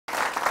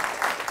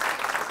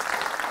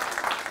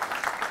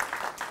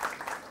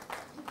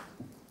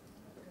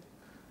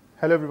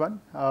Hello everyone.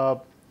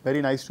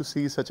 Very nice to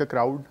see such a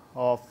crowd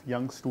of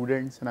young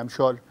students, and I'm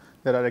sure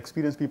there are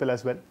experienced people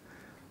as well.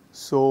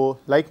 So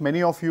like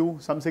many of you,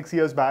 some 6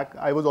 years back,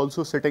 I was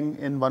also sitting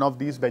in one of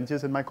these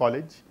benches in my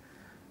college,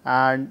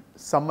 and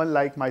someone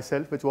like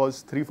myself, which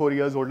was 3-4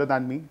 years older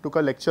than me, took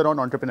a lecture on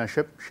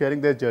entrepreneurship,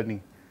 sharing their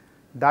journey.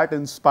 That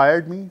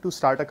inspired me to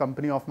start a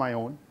company of my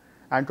own.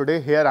 And today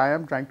here I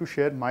am trying to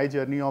share my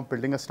journey of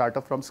building a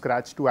startup from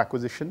scratch to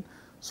acquisition,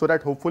 so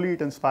that hopefully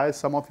it inspires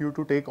some of you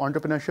to take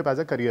entrepreneurship as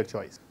a career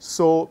choice.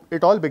 So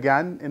it all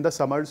began in the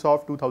summers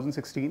of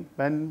 2016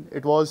 when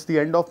it was the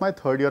end of my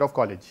 3rd year of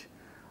college.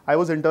 I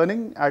was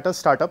interning at a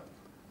startup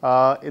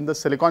in the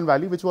Silicon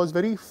Valley, which was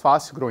very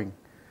fast growing.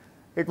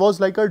 It was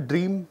like a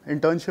dream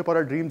internship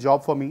or a dream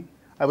job for me.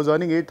 I was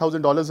earning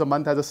 $8,000 a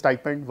month as a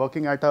stipend,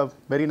 working at a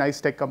very nice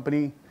tech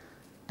company,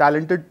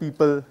 talented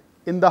people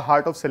in the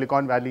heart of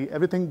Silicon Valley,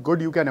 everything good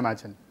you can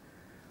imagine.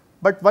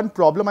 But one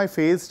problem I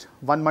faced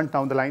 1 month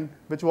down the line,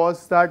 which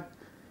was that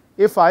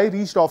if I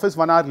reached office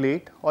 1 hour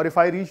late or if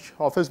I reached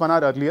office 1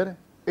 hour earlier,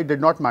 it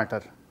did not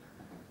matter.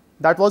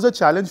 That was a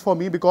challenge for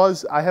me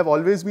because I have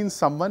always been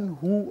someone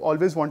who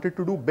always wanted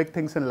to do big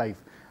things in life.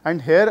 And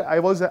here I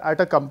was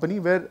at a company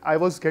where I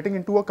was getting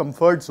into a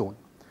comfort zone.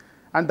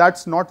 And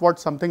that's not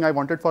something I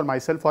wanted for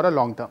myself for a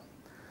long term.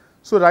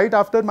 So right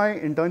after my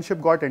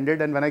internship got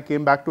ended and when I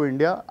came back to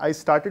India, I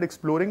started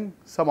exploring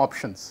some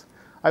options.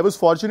 I was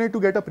fortunate to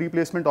get a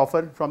pre-placement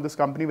offer from this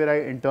company where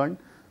I interned.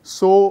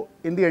 So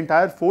in the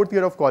entire 4th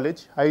year of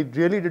college, I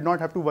really did not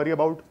have to worry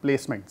about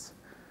placements.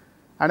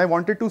 And I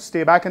wanted to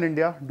stay back in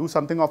India, do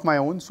something of my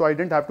own, so I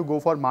didn't have to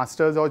go for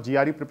masters or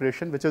GRE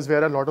preparation, which is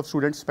where a lot of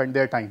students spend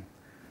their time.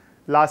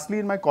 Lastly,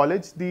 in my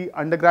college, the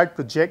undergrad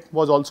project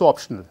was also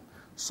optional.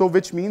 So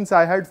which means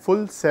I had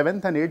full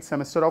 7th and 8th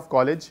semester of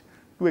college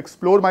to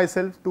explore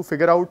myself, to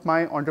figure out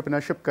my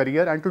entrepreneurship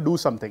career and to do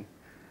something.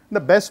 The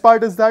best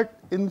part is that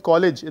in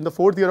college, in the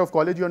 4th year of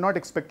college, you are not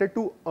expected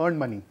to earn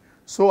money.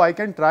 So I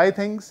can try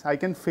things, I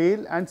can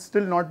fail and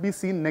still not be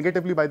seen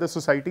negatively by the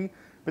society,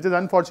 which is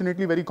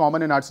unfortunately very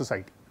common in our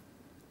society.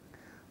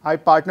 I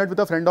partnered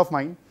with a friend of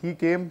mine. He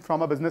came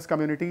from a business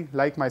community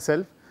like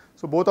myself.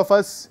 So both of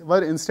us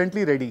were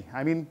instantly ready.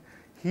 I mean,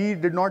 he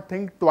did not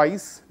think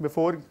twice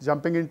before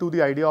jumping into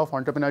the idea of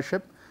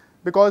entrepreneurship,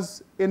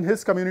 because in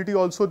his community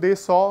also they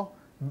saw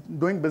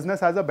doing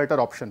business as a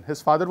better option.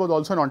 His father was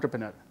also an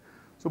entrepreneur.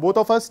 So both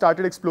of us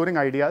started exploring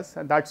ideas,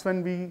 and that's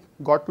when we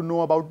got to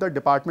know about the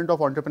Department of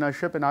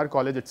Entrepreneurship in our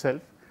college itself.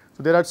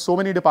 So there are so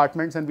many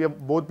departments, and we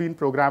have both been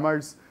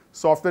programmers,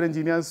 software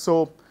engineers.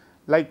 So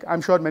like I'm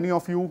sure many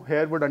of you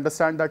here would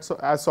understand that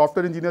as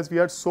software engineers, we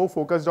are so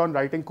focused on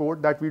writing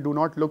code that we do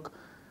not look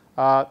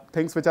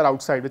things which are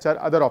outside, which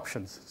are other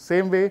options.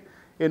 Same way,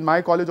 in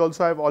my college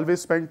also, I've always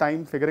spent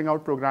time figuring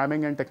out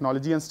programming and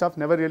technology and stuff.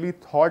 Never really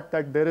thought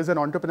that there is an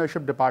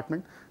entrepreneurship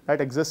department that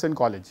exists in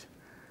college.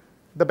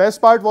 The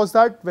best part was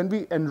that when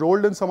we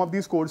enrolled in some of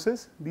these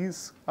courses,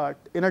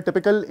 in a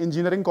typical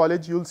engineering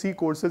college, you'll see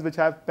courses which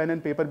have pen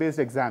and paper based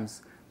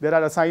exams. There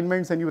are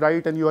assignments and you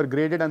write and you are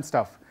graded and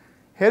stuff.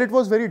 Here it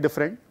was very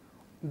different.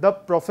 The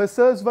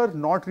professors were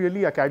not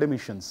really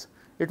academicians.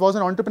 It was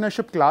an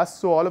entrepreneurship class,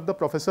 so all of the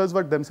professors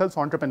were themselves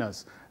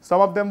entrepreneurs. Some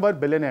of them were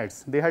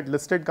billionaires. They had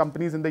listed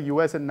companies in the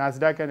US and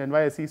NASDAQ and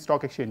NYSE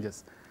stock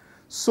exchanges.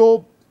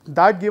 So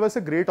that gave us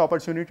a great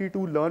opportunity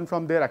to learn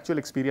from their actual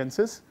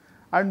experiences.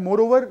 And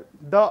moreover,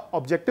 the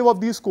objective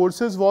of these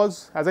courses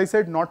was, as I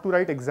said, not to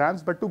write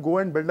exams, but to go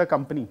and build a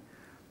company.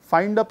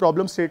 Find a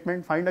problem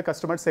statement, find a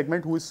customer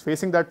segment who is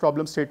facing that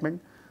problem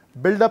statement,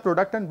 build a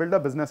product and build a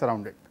business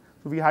around it.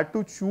 So we had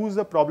to choose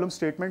a problem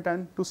statement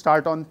and to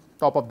start on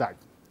top of that.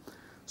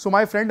 So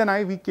my friend and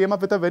I, we came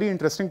up with a very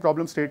interesting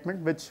problem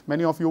statement, which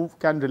many of you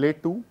can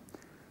relate to.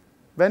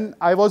 When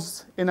I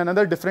was in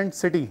another different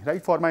city,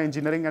 right, for my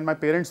engineering, and my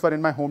parents were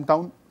in my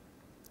hometown,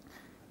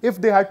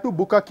 if they had to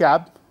book a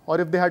cab, or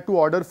if they had to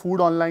order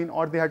food online,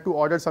 or they had to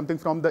order something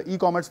from the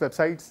e-commerce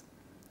websites,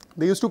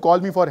 they used to call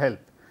me for help.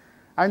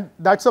 And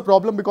that's a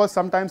problem because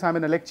sometimes I'm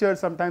in a lecture,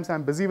 sometimes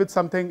I'm busy with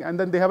something, and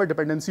then they have a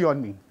dependency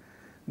on me.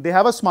 They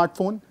have a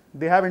smartphone,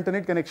 they have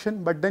internet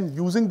connection, but then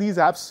using these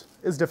apps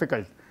is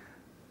difficult.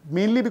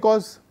 Mainly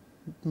because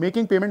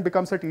making payment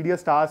becomes a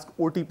tedious task,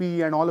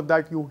 OTP and all of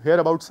that. You hear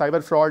about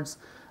cyber frauds,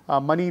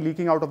 money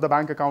leaking out of the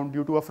bank account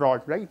due to a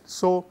fraud, right?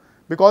 So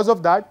because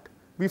of that,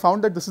 we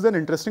found that this is an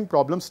interesting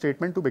problem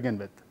statement to begin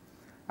with.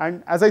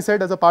 And as I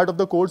said, as a part of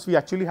the course, we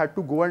actually had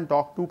to go and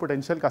talk to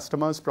potential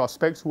customers,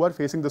 prospects who are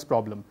facing this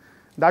problem.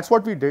 That's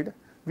what we did.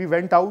 We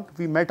went out,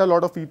 we met a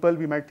lot of people,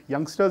 we met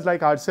youngsters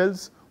like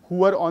ourselves who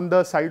were on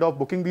the side of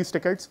booking these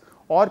tickets,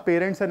 or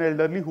parents and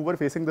elderly who were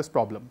facing this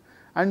problem.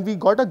 And we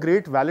got a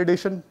great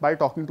validation by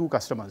talking to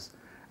customers.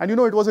 And you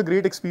know, it was a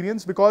great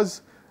experience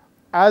because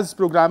as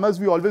programmers,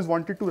 we always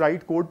wanted to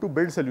write code to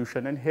build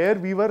solution. And here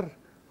we were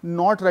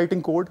not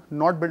writing code,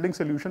 not building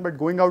solution, but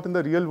going out in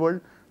the real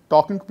world,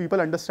 talking to people,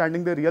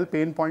 understanding their real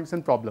pain points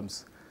and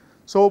problems.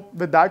 So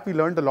with that, we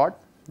learned a lot.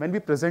 When we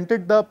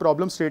presented the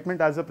problem statement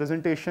as a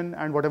presentation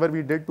and whatever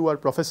we did to our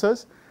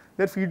professors,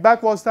 their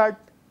feedback was that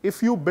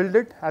if you build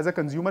it as a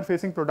consumer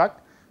facing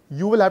product,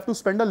 you will have to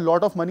spend a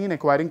lot of money in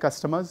acquiring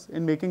customers,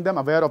 in making them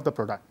aware of the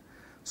product.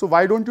 So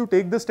why don't you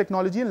take this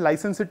technology and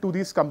license it to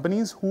these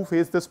companies who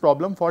face this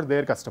problem for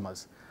their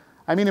customers?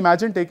 I mean,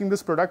 imagine taking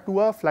this product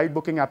to a flight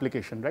booking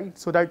application, right?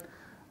 So that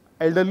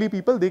elderly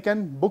people, they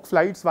can book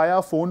flights via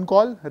a phone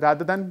call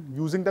rather than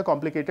using the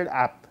complicated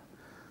app.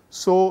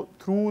 So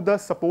through the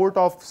support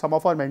of some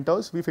of our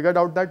mentors, we figured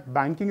out that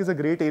banking is a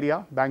great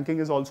area. Banking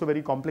is also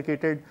very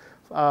complicated.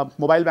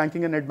 Mobile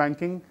banking and net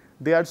banking,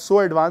 they are so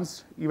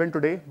advanced even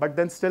today, but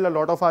then still a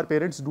lot of our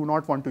parents do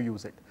not want to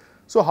use it.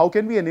 So how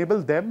can we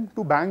enable them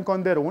to bank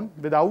on their own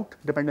without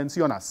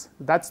dependency on us?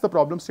 That's the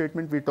problem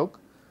statement we took.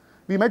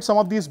 We met some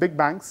of these big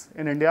banks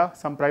in India,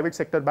 some private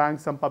sector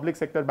banks, some public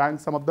sector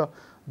banks, some of the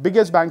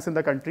biggest banks in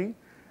the country.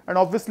 And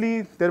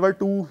obviously there were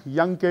two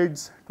young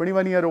kids,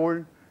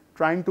 21-year-old,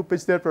 trying to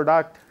pitch their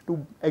product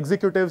to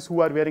executives who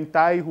are wearing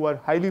tie, who are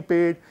highly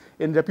paid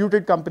in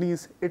reputed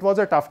companies. It was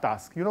a tough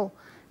task. You know,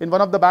 in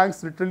one of the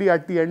banks, literally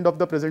at the end of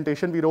the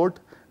presentation, we wrote,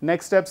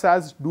 next steps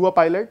as do a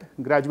pilot,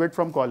 graduate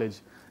from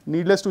college.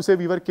 Needless to say,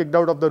 we were kicked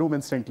out of the room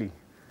instantly.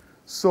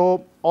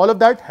 So all of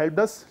that helped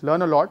us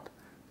learn a lot.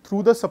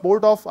 Through the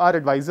support of our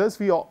advisors,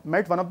 we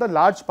met one of the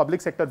large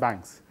public sector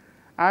banks.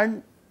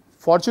 And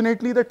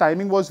fortunately, the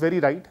timing was very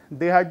right.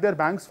 They had their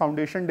bank's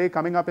foundation day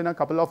coming up in a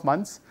couple of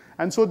months.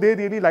 And so they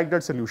really liked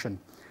that solution.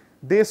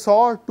 They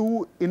saw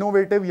two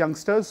innovative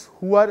youngsters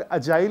who are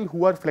agile,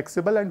 who are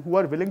flexible, and who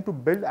are willing to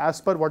build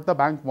as per what the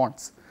bank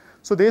wants.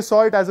 So they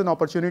saw it as an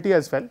opportunity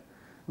as well.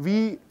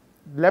 We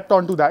leapt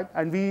onto that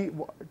and we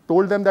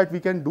told them that we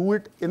can do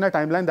it in a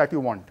timeline that you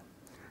want.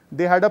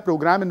 They had a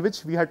program in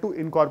which we had to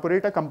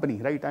incorporate a company,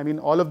 right? I mean,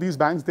 all of these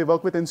banks, they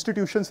work with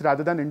institutions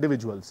rather than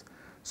individuals.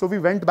 So we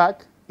went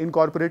back,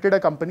 incorporated a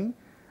company,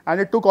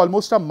 and it took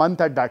almost a month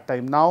at that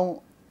time.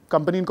 Now,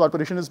 company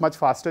incorporation is much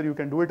faster. You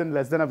can do it in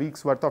less than a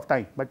week's worth of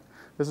time. But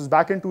this was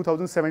back in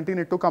 2017,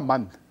 it took a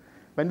month.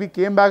 When we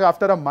came back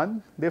after a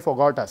month, they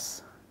forgot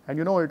us. And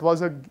you know, it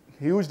was a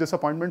huge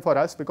disappointment for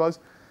us because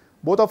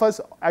both of us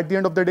at the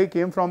end of the day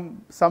came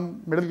from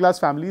some middle class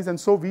families, and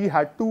so we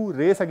had to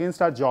race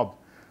against our job.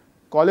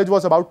 College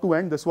was about to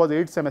end, this was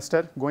 8th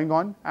semester going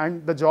on,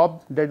 and the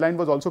job deadline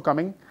was also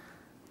coming.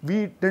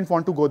 We didn't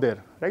want to go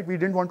there, right? We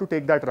didn't want to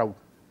take that route.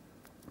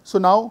 So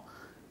now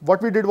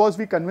what we did was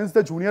we convinced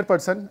the junior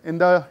person in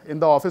the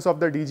office of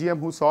the DGM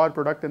who saw our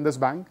product in this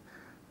bank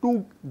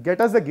to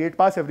get us the gate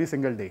pass every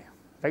single day,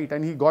 right?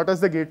 And he got us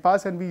the gate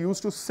pass and we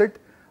used to sit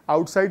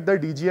outside the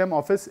DGM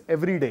office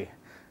every day.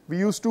 We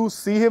used to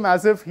see him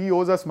as if he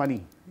owes us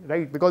money,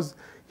 right? Because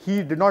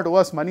he did not owe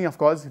us money, of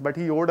course, but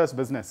he owed us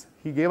business.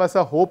 He gave us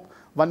a hope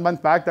 1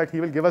 month back that he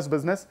will give us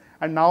business,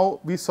 and now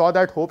we saw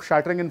that hope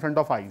shattering in front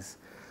of eyes.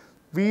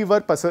 We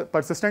were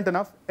persistent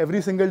enough.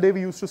 Every single day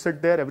we used to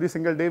sit there. Every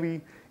single day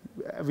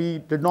we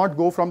did not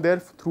go from there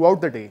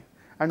throughout the day.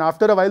 And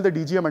after a while, the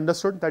DGM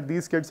understood that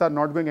these kids are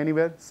not going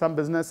anywhere. Some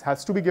business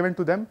has to be given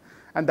to them,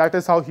 and that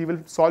is how he will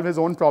solve his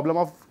own problem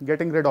of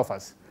getting rid of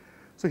us.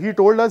 So he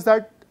told us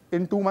that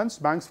in 2 months,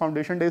 bank's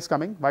foundation day is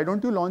coming. Why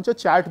don't you launch a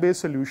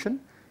chat-based solution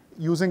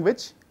using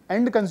which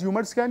end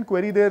consumers can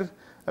query their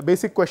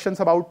basic questions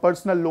about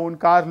personal loan,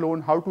 car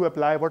loan, how to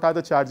apply, what are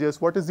the charges,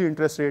 what is the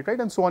interest rate, right,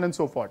 and so on and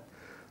so forth.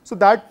 So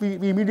that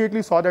we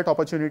immediately saw that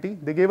opportunity.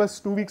 They gave us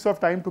 2 weeks of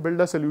time to build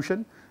a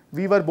solution.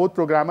 We were both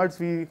programmers.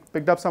 We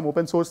picked up some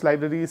open source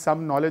libraries,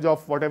 some knowledge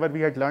of whatever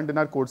we had learned in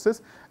our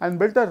courses, and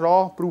built a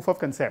raw proof of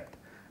concept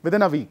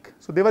within a week.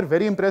 So they were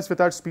very impressed with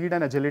our speed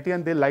and agility,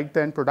 and they liked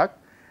the end product.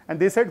 And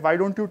they said, why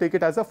don't you take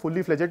it as a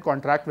fully fledged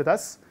contract with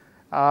us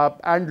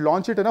and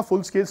launch it in a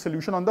full-scale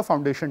solution on the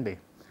foundation day.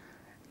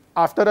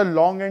 After a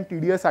long and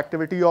tedious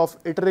activity of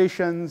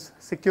iterations,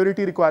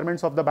 security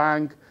requirements of the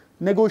bank,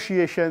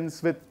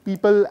 negotiations with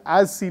people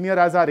as senior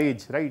as our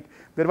age, right?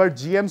 There were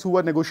GMs who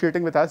were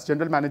negotiating with us,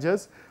 general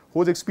managers,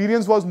 whose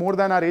experience was more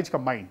than our age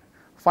combined.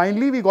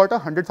 Finally, we got a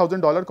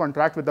 $100,000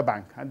 contract with the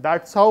bank. And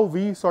that's how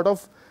we sort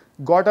of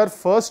got our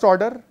first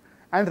order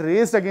and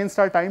raced against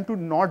our time to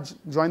not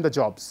join the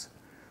jobs.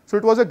 So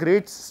it was a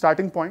great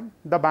starting point.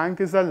 The bank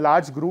is a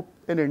large group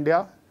in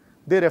India.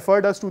 They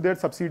referred us to their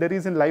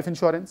subsidiaries in life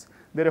insurance.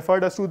 They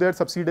referred us to their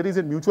subsidiaries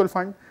in mutual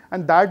fund.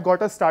 And that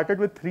got us started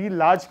with 3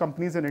 large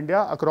companies in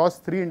India across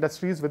 3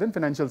 industries within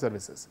financial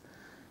services.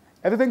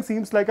 Everything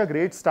seems like a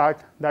great start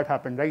that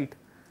happened, right?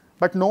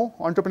 But no,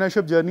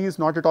 entrepreneurship journey is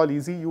not at all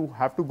easy. You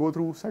have to go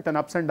through certain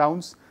ups and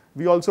downs.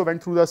 We also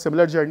went through a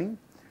similar journey.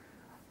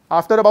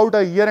 After about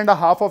a year and a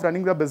half of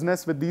running the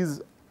business with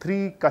these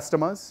 3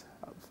 customers,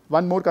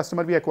 1 more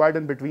customer we acquired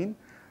in between,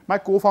 my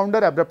co-founder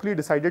abruptly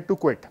decided to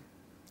quit.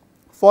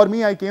 For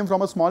me, I came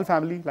from a small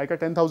family, like a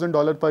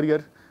 $10,000 per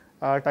year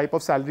type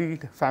of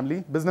salaried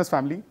family, business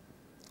family.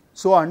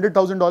 So a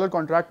 $100,000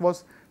 contract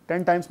was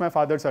 10 times my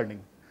father's earning.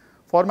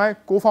 For my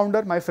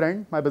co-founder, my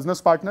friend, my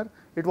business partner,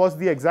 it was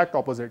the exact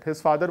opposite. His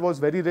father was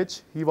very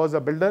rich, he was a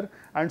builder,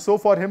 and so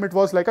for him it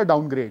was like a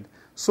downgrade.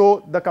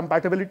 So the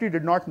compatibility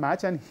did not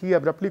match and he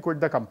abruptly quit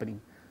the company.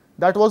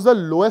 That was the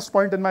lowest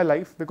point in my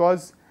life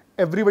because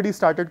everybody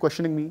started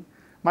questioning me.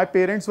 My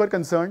parents were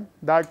concerned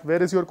that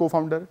where is your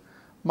co-founder?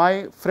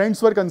 My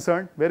friends were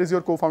concerned, where is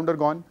your co-founder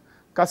gone?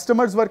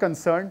 Customers were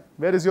concerned,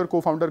 where is your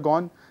co-founder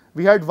gone?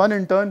 We had one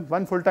intern,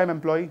 one full-time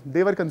employee.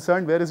 They were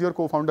concerned, where is your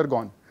co-founder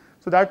gone?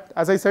 So that,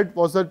 as I said,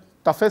 was the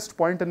toughest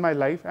point in my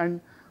life.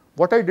 And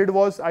what I did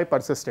was I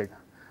persisted.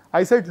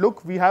 I said,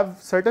 look, we have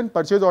certain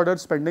purchase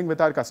orders pending with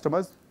our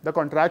customers, the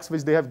contracts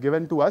which they have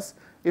given to us.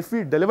 If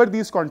we deliver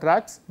these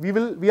contracts, we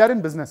are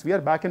in business, we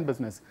are back in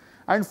business.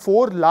 And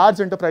 4 large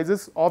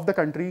enterprises of the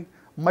country,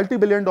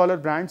 multi-billion-dollar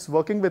brands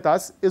working with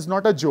us is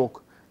not a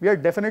joke. We are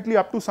definitely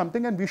up to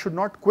something and we should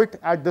not quit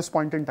at this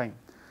point in time.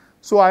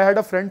 So I had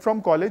a friend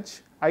from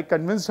college. I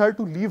convinced her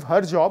to leave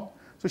her job.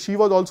 So she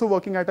was also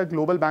working at a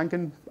global bank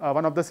in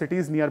one of the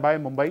cities nearby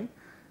Mumbai.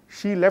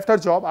 She left her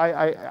job.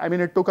 I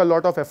mean, it took a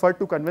lot of effort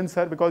to convince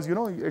her because, you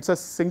know, it's a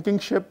sinking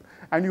ship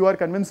and you are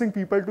convincing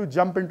people to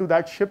jump into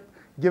that ship,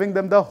 giving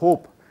them the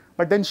hope.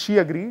 But then she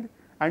agreed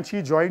and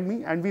she joined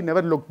me and we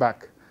never looked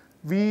back.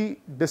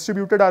 We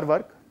distributed our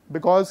work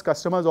because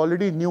customers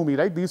already knew me,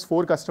 right? These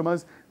 4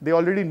 customers, they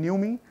already knew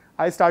me.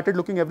 I started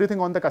looking everything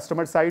on the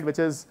customer side, which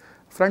is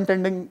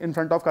front-ending in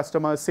front of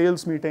customers,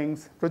 sales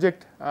meetings,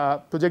 project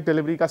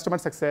delivery, customer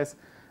success.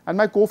 And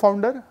my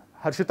co-founder,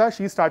 Harshita,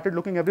 she started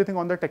looking everything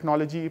on the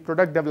technology,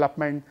 product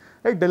development,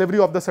 right, delivery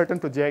of the certain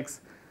projects.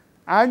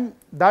 And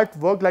that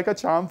worked like a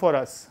charm for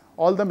us.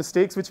 All the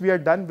mistakes which we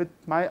had done with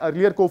my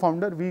earlier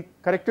co-founder, we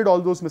corrected all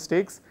those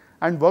mistakes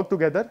and worked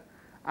together.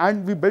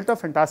 And we built a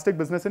fantastic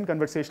business in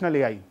conversational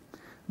AI.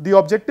 The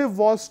objective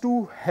was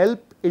to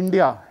help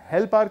India,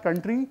 help our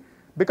country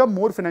become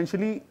more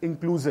financially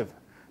inclusive.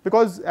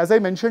 Because as I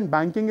mentioned,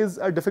 banking is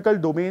a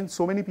difficult domain.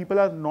 So many people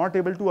are not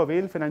able to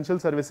avail financial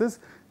services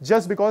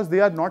just because they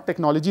are not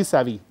technology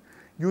savvy.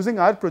 Using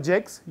our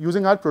projects,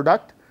 using our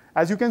product,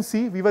 as you can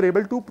see, we were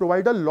able to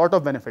provide a lot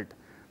of benefit.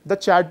 The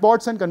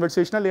chatbots and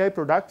conversational AI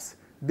products,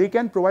 they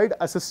can provide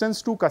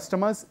assistance to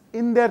customers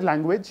in their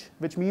language,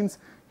 which means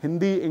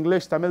Hindi,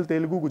 English, Tamil,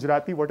 Telugu,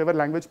 Gujarati, whatever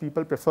language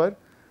people prefer,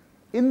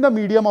 in the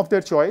medium of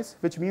their choice,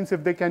 which means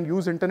if they can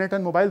use internet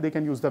and mobile, they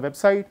can use the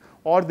website,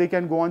 or they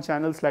can go on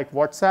channels like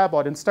WhatsApp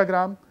or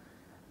Instagram,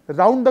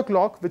 round the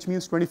clock, which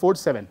means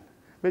 24/7.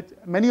 Which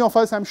many of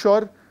us, I'm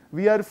sure,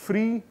 we are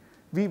free,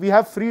 we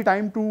have free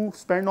time to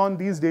spend on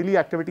these daily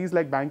activities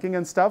like banking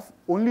and stuff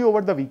only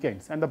over the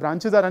weekends, and the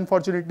branches are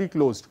unfortunately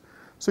closed.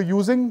 So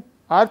using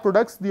our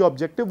products, the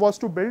objective was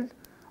to build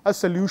a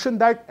solution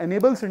that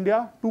enables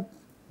India to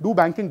do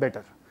banking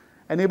better,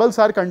 enables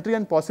our country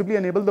and possibly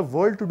enable the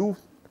world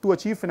to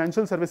achieve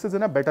financial services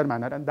in a better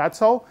manner. And that's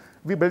how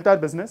we built our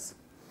business.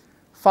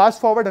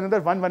 Fast forward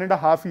another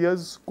 1.5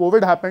 years,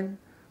 COVID happened.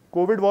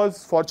 COVID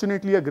was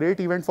fortunately a great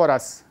event for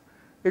us.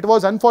 It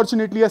was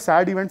unfortunately a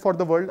sad event for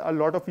the world. A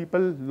lot of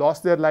people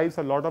lost their lives,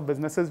 a lot of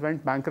businesses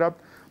went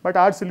bankrupt. But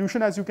our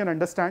solution, as you can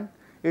understand,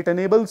 it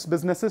enables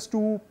businesses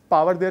to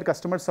power their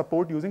customer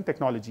support using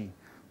technology.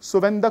 So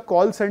when the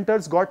call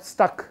centers got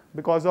stuck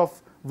because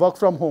of work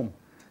from home,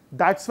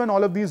 that's when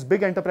all of these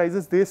big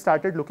enterprises, they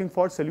started looking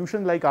for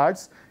solutions like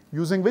ours,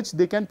 using which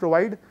they can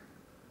provide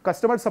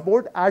customer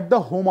support at the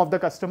home of the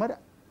customer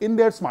in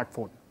their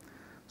smartphone.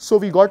 So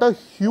we got a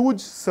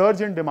huge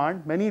surge in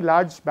demand. Many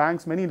large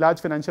banks, many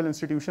large financial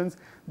institutions,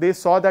 they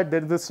saw that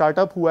there is a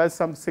startup who has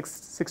some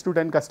 6 to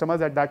 10 customers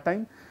at that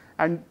time,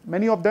 and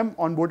many of them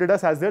onboarded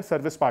us as their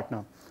service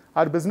partner.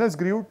 Our business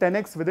grew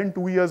 10x within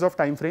 2 years of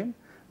time frame.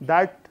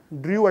 That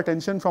drew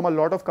attention from a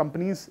lot of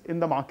companies in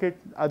the market,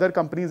 other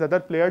companies, other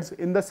players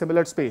in the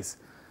similar space.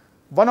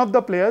 One of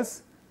the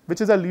players,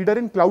 which is a leader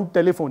in cloud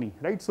telephony,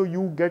 right? So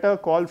you get a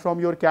call from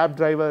your cab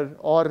driver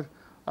or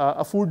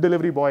a food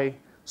delivery boy.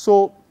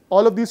 So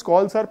all of these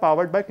calls are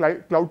powered by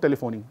cloud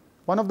telephony.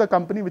 One of the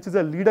company which is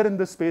a leader in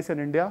this space in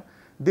India,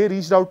 they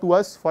reached out to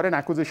us for an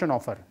acquisition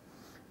offer.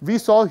 We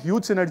saw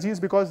huge synergies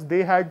because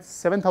they had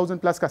 7,000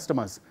 plus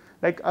customers.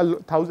 Like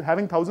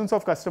having thousands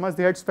of customers,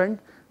 they had spent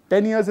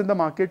 10 years in the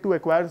market to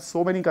acquire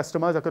so many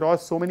customers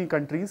across so many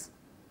countries,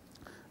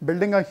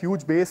 building a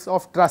huge base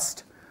of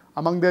trust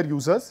among their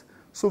users.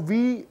 So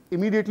we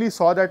immediately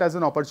saw that as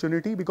an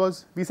opportunity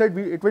because we said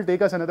it will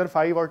take us another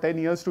 5 or 10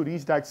 years to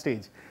reach that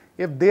stage.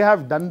 If they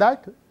have done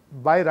that,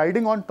 by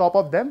riding on top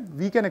of them,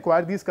 we can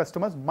acquire these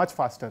customers much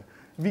faster.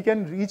 We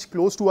can reach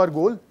close to our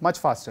goal much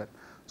faster.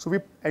 So we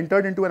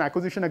entered into an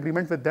acquisition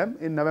agreement with them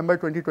in November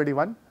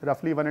 2021,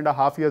 roughly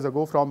 1.5 years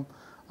ago from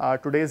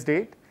today's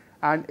date.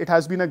 And it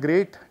has been a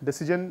great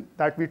decision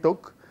that we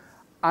took.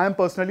 I am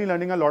personally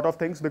learning a lot of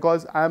things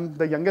because I am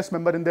the youngest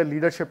member in their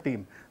leadership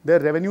team. Their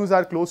revenues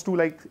are close to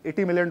like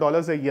 $80 million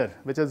a year,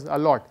 which is a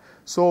lot.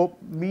 So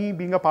me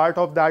being a part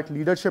of that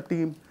leadership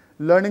team,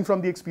 learning from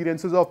the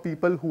experiences of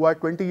people who are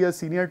 20 years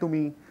senior to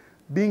me,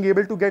 being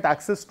able to get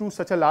access to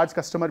such a large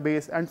customer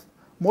base, and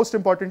most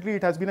importantly,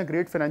 it has been a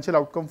great financial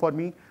outcome for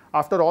me.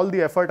 After all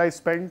the effort I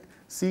spent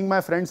seeing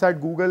my friends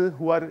at Google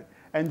who are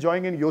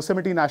enjoying in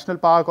Yosemite National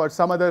Park or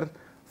some other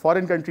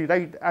foreign country,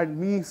 right? And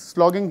me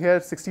slogging here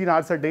 16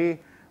 hours a day,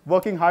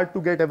 working hard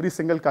to get every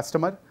single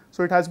customer.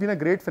 So it has been a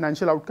great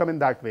financial outcome in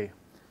that way.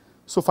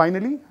 So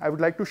finally, I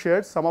would like to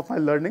share some of my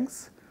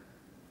learnings.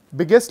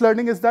 Biggest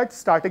learning is that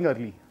starting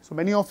early. So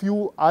many of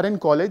you are in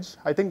college.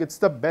 I think it's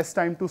the best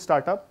time to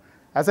start up.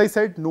 As I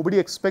said, nobody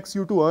expects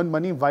you to earn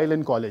money while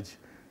in college.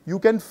 You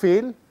can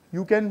fail,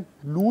 you can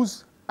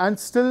lose, and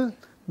still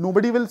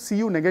nobody will see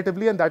you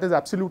negatively, and that is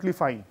absolutely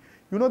fine.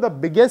 You know, the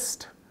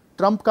biggest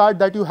trump card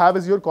that you have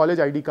is your college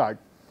ID card.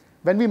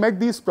 When we met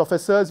these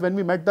professors, when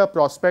we met the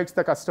prospects,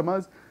 the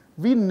customers,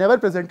 we never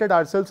presented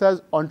ourselves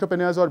as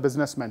entrepreneurs or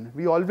businessmen.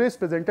 We always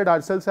presented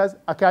ourselves as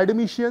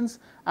academicians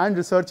and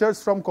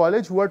researchers from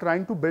college who are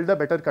trying to build a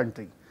better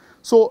country.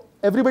 So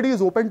everybody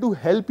is open to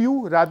help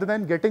you rather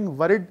than getting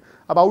worried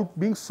about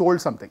being sold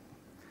something.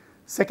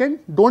 Second,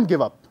 don't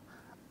give up.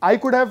 I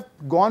could have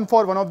gone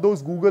for one of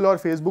those Google or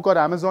Facebook or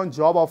Amazon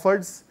job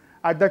offers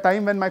at the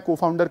time when my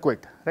co-founder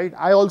quit, right?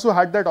 I also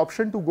had that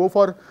option to go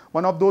for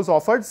one of those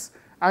offers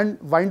and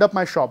wind up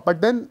my shop.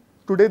 But then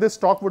today this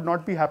talk would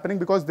not be happening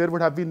because there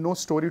would have been no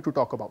story to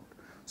talk about.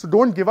 So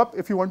don't give up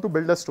if you want to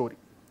build a story.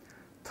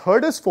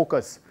 Third is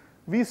focus.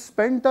 We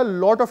spent a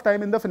lot of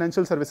time in the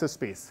financial services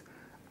space.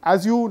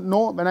 As you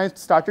know, when I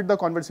started the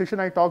conversation,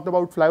 I talked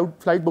about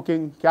flight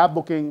booking, cab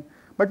booking,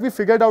 but we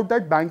figured out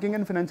that banking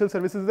and financial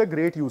services is a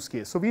great use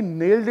case. So we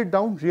nailed it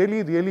down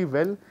really, really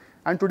well.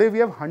 And today we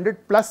have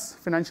 100 plus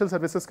financial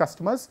services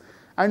customers,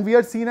 and we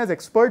are seen as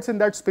experts in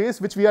that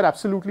space, which we are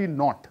absolutely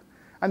not.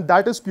 And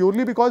that is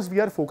purely because we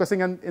are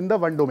focusing in the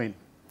one domain.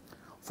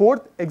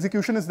 Fourth,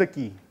 execution is the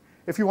key.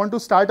 If you want to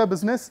start a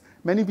business,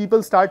 many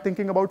people start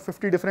thinking about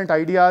 50 different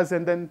ideas,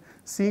 and then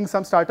seeing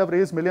some startup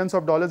raise millions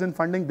of dollars in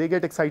funding, they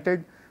get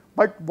excited.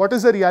 But what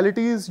is the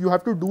reality is you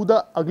have to do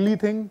the ugly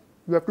thing,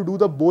 you have to do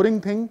the boring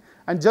thing,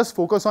 and just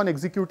focus on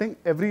executing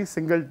every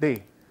single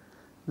day.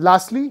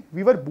 Lastly,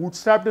 we were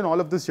bootstrapped in all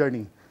of this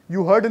journey.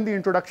 You heard in the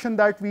introduction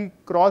that we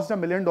crossed $1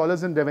 million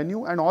in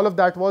revenue, and all of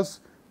that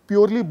was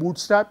purely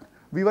bootstrapped.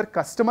 We were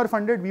customer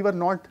funded, we were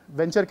not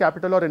venture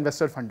capital or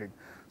investor funded.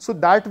 So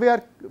that way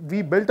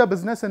we built a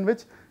business in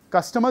which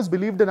customers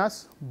believed in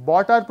us,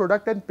 bought our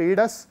product and paid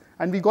us,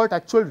 and we got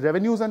actual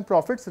revenues and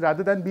profits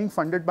rather than being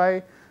funded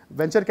by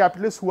venture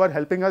capitalists who are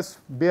helping us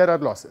bear our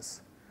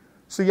losses.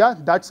 So yeah,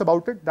 that's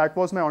about it. That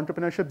was my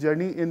entrepreneurship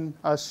journey in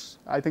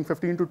I think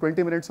 15 to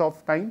 20 minutes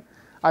of time.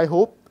 I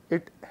hope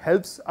it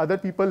helps other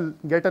people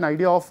get an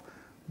idea of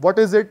what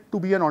is it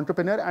to be an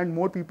entrepreneur, and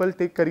more people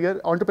take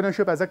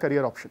entrepreneurship as a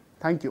career option.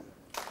 Thank you.